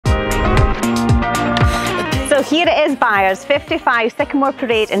So here it is, buyers, 55 Sycamore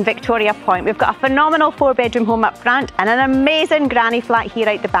Parade in Victoria Point. We've got a phenomenal 4-bedroom home up front and an amazing granny flat here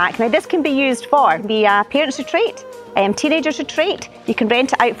out the back. Now this can be used for a parents retreat, teenagers retreat. You can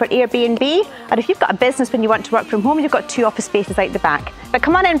rent it out for Airbnb, or if you've got a business when you want to work from home, you've got 2 office spaces out the back. But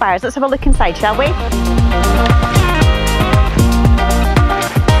come on in, buyers, let's have a look inside, shall we?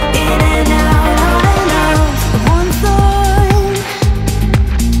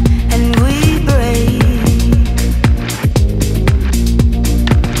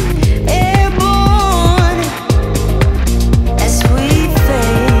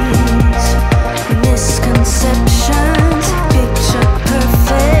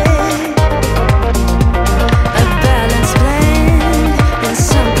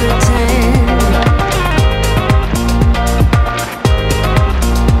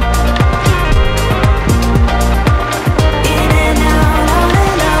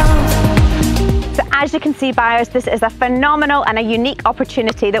 As you can see, buyers, this is a phenomenal and a unique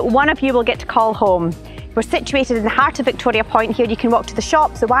opportunity that one of you will get to call home. We're situated in the heart of Victoria Point here. You can walk to the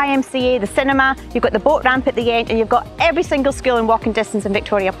shops, the YMCA, the cinema, you've got the boat ramp at the end, and you've got every single school in walking distance in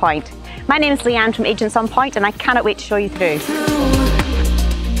Victoria Point. My name is Leanne from Agents on Point, and I cannot wait to show you through.